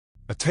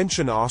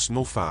Attention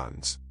Arsenal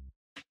fans.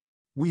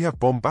 We have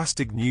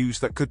bombastic news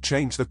that could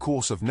change the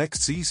course of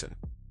next season.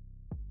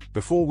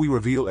 Before we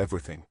reveal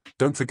everything,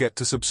 don't forget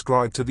to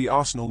subscribe to the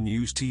Arsenal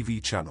News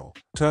TV channel,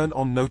 turn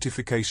on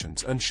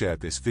notifications and share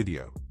this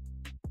video.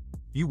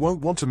 You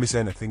won't want to miss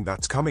anything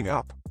that's coming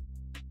up.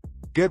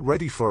 Get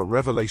ready for a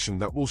revelation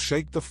that will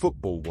shake the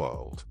football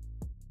world.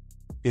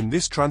 In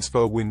this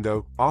transfer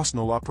window,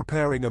 Arsenal are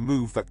preparing a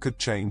move that could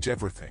change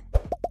everything.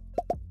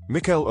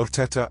 Mikel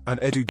Arteta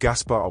and Edu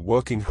Gaspar are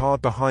working hard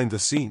behind the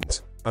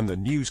scenes, and the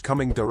news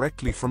coming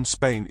directly from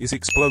Spain is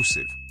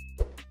explosive.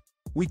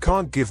 We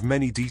can't give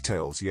many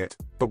details yet,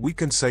 but we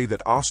can say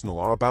that Arsenal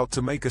are about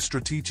to make a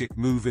strategic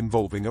move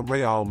involving a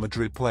Real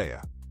Madrid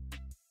player.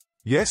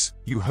 Yes,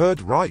 you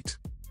heard right.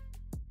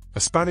 A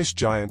Spanish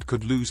giant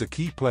could lose a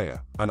key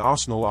player, and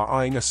Arsenal are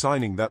eyeing a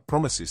signing that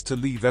promises to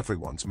leave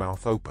everyone's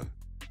mouth open.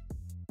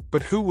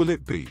 But who will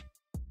it be?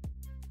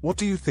 What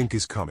do you think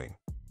is coming?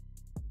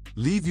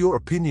 Leave your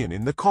opinion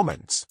in the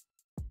comments.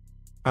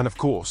 And of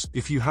course,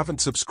 if you haven't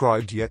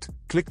subscribed yet,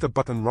 click the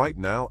button right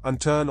now and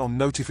turn on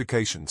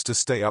notifications to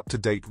stay up to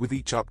date with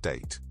each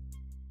update.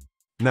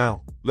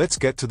 Now, let's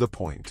get to the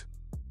point.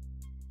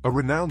 A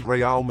renowned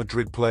Real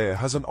Madrid player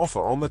has an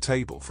offer on the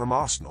table from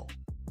Arsenal.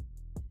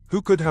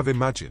 Who could have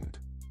imagined?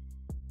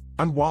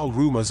 And while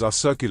rumors are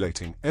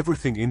circulating,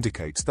 everything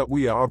indicates that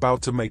we are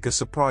about to make a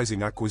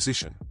surprising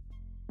acquisition.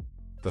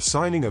 The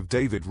signing of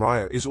David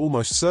Raya is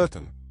almost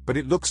certain, but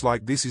it looks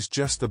like this is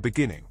just the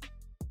beginning.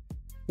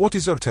 What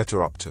is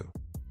Arteta up to?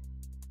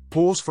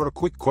 Pause for a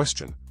quick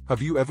question.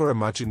 Have you ever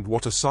imagined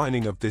what a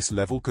signing of this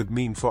level could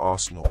mean for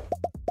Arsenal?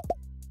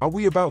 Are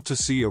we about to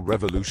see a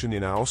revolution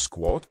in our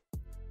squad?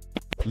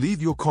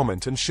 Leave your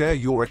comment and share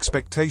your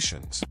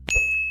expectations.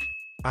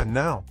 And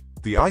now,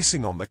 the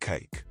icing on the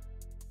cake.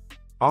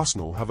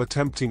 Arsenal have a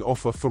tempting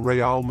offer for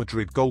Real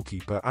Madrid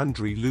goalkeeper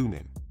Andriy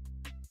Lunin.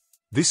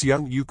 This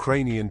young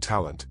Ukrainian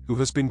talent, who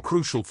has been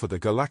crucial for the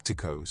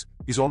Galacticos,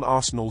 is on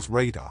Arsenal's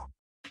radar.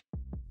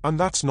 And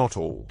that's not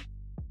all.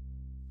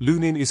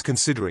 Lunin is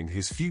considering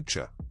his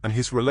future, and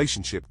his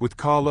relationship with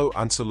Carlo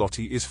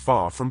Ancelotti is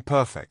far from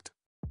perfect.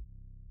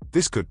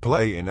 This could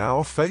play in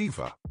our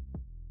favor.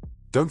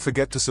 Don't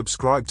forget to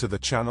subscribe to the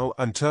channel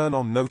and turn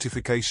on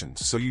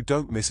notifications so you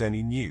don't miss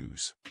any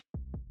news.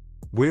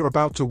 We're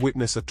about to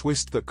witness a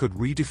twist that could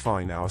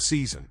redefine our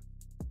season.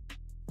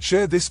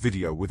 Share this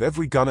video with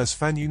every Gunners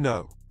fan you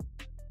know.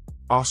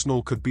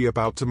 Arsenal could be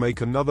about to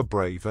make another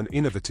brave and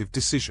innovative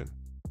decision.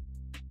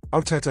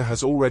 Arteta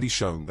has already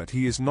shown that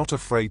he is not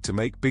afraid to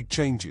make big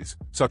changes,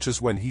 such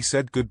as when he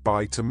said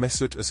goodbye to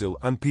Mesut Özil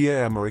and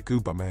Pierre-Emerick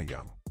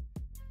Aubameyang.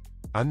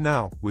 And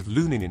now, with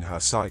Lunin in her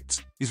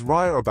sights, is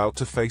Raya about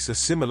to face a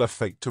similar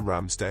fate to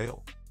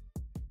Ramsdale?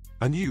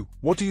 And you,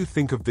 what do you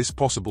think of this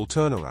possible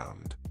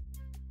turnaround?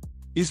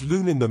 Is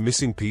Lunin the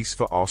missing piece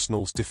for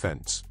Arsenal's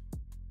defense?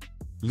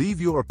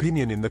 Leave your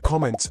opinion in the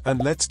comments and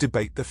let's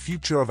debate the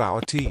future of our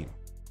team.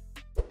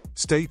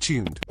 Stay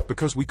tuned,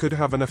 because we could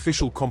have an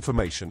official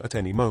confirmation at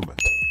any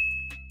moment.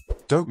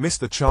 Don't miss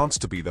the chance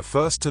to be the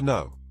first to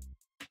know.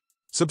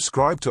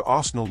 Subscribe to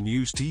Arsenal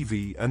News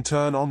TV and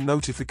turn on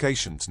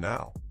notifications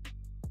now.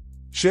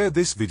 Share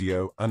this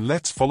video and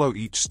let's follow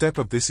each step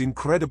of this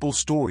incredible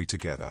story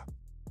together.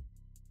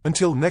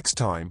 Until next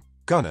time,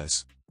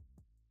 Gunners.